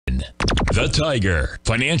The Tiger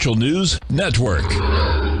Financial News Network.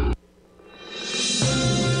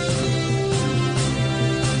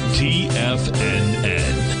 TFNN.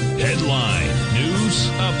 Headline News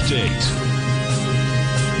Update.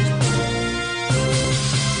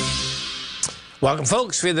 Welcome,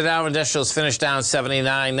 folks. The Dow Industrials finished down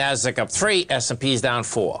 79, Nasdaq up 3, S&P's down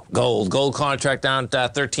 4. Gold contract down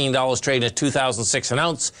 $13, trading at $2,006 an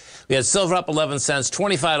ounce. We had silver up 11 cents,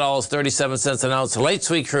 $25.37 an ounce. Late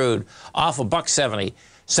sweet crude off $1.70,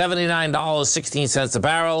 $79.16 a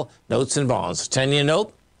barrel. Notes and bonds. 10-year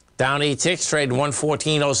note down 8 ticks, trading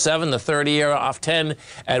 114.07. The 30-year off 10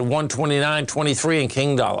 at 129.23. And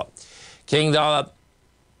King dollar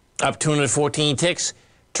up 214 ticks,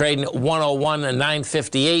 trading at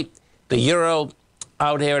 101.958. The euro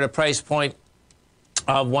out here at a price point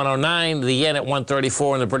of 109. The yen at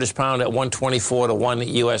 134 and the British pound at 124 to 1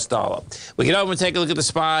 US dollar. We get over and take a look at the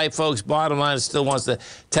SPY, folks. Bottom line, it still wants to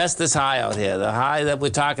test this high out here. The high that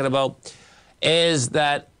we're talking about is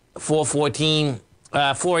that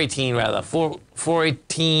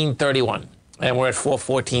 418.31, and we're at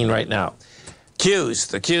 414 right now. Qs,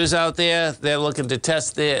 the Qs out there, they're looking to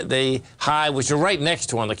test the high, which are right next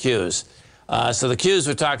to on the Qs. So the Qs,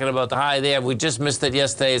 we're talking about the high there. We just missed it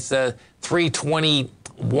yesterday. It's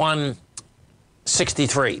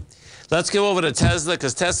 321.63. Let's go over to Tesla,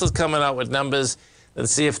 because Tesla's coming out with numbers.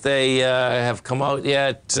 Let's see if they have come out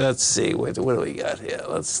yet. Let's see. What do we got here?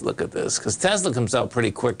 Let's look at this, because Tesla comes out pretty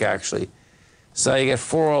quick, actually. So you get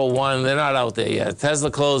 401. They're not out there yet. Tesla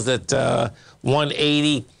closed at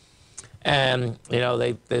 180. And, you know,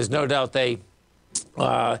 there's no doubt they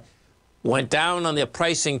went down on their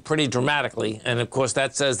pricing pretty dramatically. And, of course,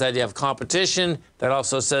 that says that you have competition. That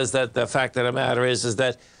also says that the fact of the matter is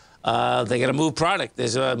that they got to move product.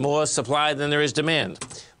 There's more supply than there is demand.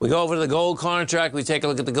 We go over to the gold contract. We take a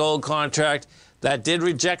look at the gold contract. That did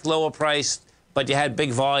reject lower price, but you had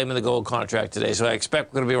big volume in the gold contract today. So I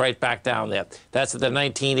expect we're going to be right back down there. That's at the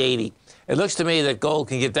 1980. It looks to me that gold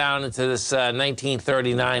can get down into this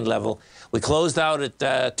 1939 level. We closed out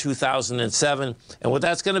at 2007, and what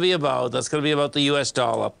that's going to be about, that's going to be about the U.S.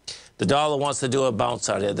 dollar. The dollar wants to do a bounce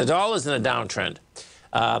out here. The dollar's in a downtrend.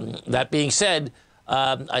 That being said,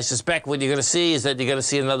 I suspect what you're going to see is that you're going to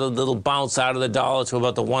see another little bounce out of the dollar to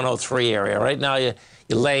about the 103 area. Right now, you're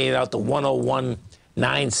laying out the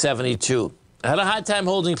 101.972. I had a hard time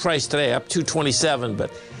holding price today, up 227,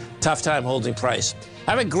 but tough time holding price.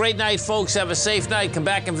 Have a great night, folks. Have a safe night. Come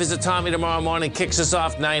back and visit Tommy tomorrow morning. Kicks us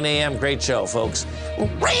off 9 a.m. Great show, folks. Look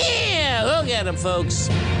at him, folks.